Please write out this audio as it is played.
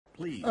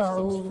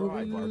أعوذ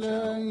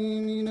بالله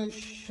من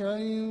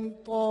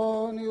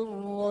الشيطان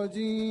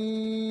الرجيم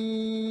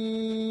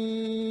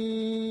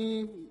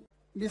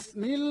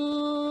بسم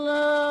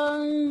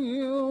الله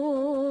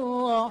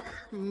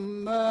الرحمن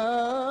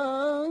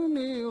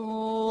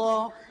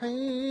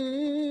الرحيم۔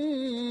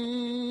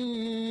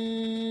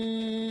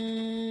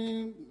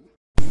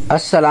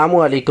 السلام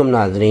علیکم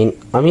ناظرین،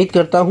 امید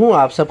کرتا ہوں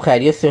آپ سب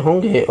خیریت سے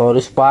ہوں گے اور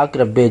اس پاک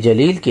رب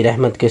جلیل کی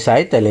رحمت کے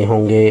سائے تلے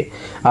ہوں گے۔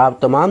 آپ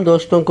تمام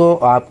دوستوں کو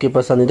آپ کے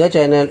پسندیدہ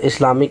چینل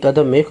اسلامک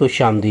ادب میں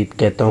خوش آمدید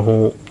کہتا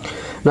ہوں۔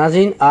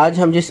 ناظرین، آج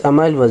ہم جس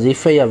عمل،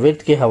 وظیفے یا ورد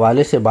کے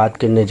حوالے سے بات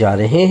کرنے جا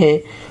رہے ہیں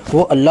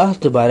وہ اللہ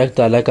تبارک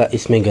تعالیٰ کا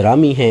اسم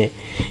گرامی ہے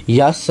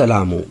یا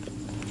سلامو۔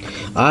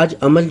 آج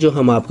عمل جو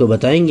ہم آپ کو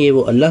بتائیں گے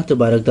وہ اللہ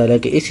تبارک تعالیٰ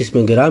کے اس اسم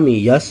گرامی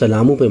یا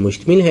سلامو پہ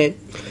مشتمل ہے۔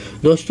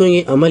 دوستوں،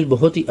 یہ عمل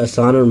بہت ہی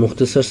آسان اور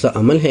مختصر سا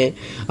عمل ہے۔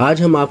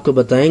 آج ہم آپ کو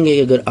بتائیں گے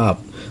کہ اگر آپ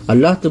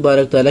اللہ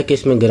تبارک تعالیٰ کے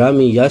اسم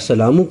گرامی یا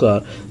سلامو کا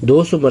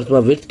 200 مرتبہ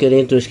ورد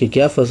کریں تو اس کے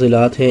کیا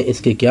فضیلات ہیں، اس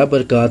کے کیا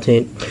برکات ہیں،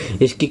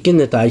 اس کے کن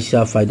نتائج سے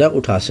آپ فائدہ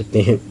اٹھا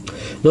سکتے ہیں۔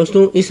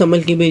 دوستوں، اس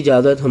عمل کی بھی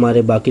اجازت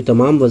ہمارے باقی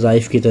تمام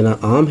وظائف کی طرح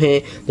عام ہے۔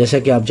 جیسا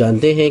کہ آپ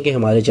جانتے ہیں کہ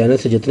ہمارے چینل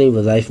سے جتنے بھی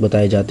وظائف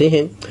بتائے جاتے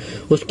ہیں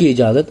اس کی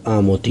اجازت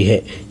عام ہوتی ہے،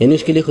 یعنی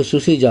اس کے لیے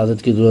خصوصی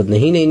اجازت کی ضرورت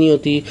نہیں لینی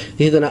ہوتی۔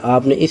 اسی طرح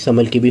آپ نے اس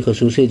عمل کی بھی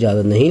خصوصی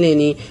اجازت نہیں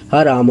لینی،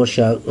 ہر عام اور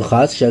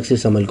خاص شخص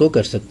اس عمل کو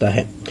کر سکتا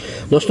ہے۔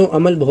 دوستوں،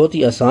 عمل بہت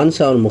ہی آسان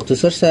سا اور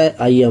مختصر سا ہے،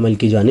 آئیے عمل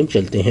کی جانب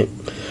چلتے ہیں۔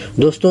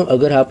 دوستوں،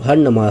 اگر آپ ہر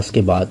نماز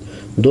کے بعد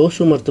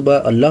 200 مرتبہ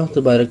اللہ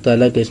تبارک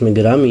تعالیٰ کے اسم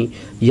گرامی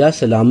یا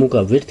سلامو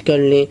کا ورد کر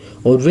لیں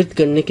اور ورد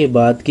کرنے کے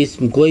بعد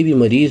کوئی بھی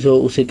مریض ہو،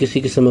 اسے کسی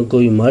قسم کا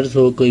کوئی مرض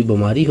ہو، کوئی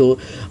بیماری ہو،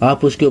 آپ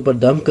اس کے اوپر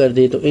دم کر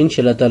دیں تو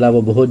انشاءاللہ تعالیٰ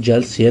وہ بہت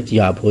جلد صحت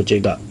یاب ہو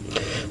جائے گا۔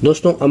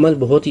 دوستوں، عمل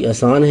بہت ہی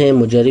آسان ہے،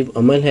 مجرب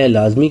عمل ہے،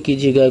 لازمی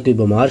کیجیے گا۔ کوئی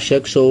بیمار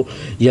شخص ہو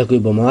یا کوئی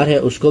بیمار ہے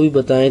اس کو بھی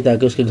بتائیں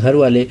تاکہ اس کے گھر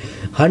والے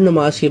ہر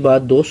نماز کے بعد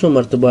 200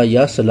 مرتبہ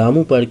یا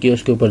سلامو پڑھ کے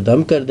اس کے اوپر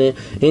دم کر دیں،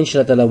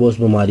 انشاءاللہ تعالیٰ وہ اس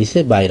بیماری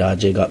سے باہر آ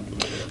جائے گا۔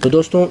 تو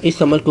دوستوں،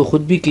 اس عمل کو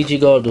خود بھی کیجیے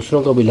گا اور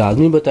دوسروں کو بھی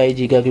لازمی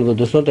بتائیے گا، کیونکہ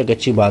دوسروں تک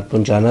اچھی بات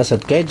پہنچانا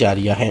صدقہ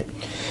جاریہ ہے۔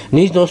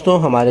 نیز دوستوں،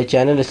 ہمارے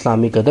چینل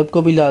اسلامک ادب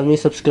کو بھی لازمی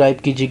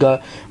سبسکرائب کیجیے گا۔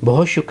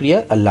 بہت شکریہ،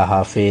 اللہ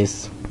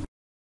حافظ۔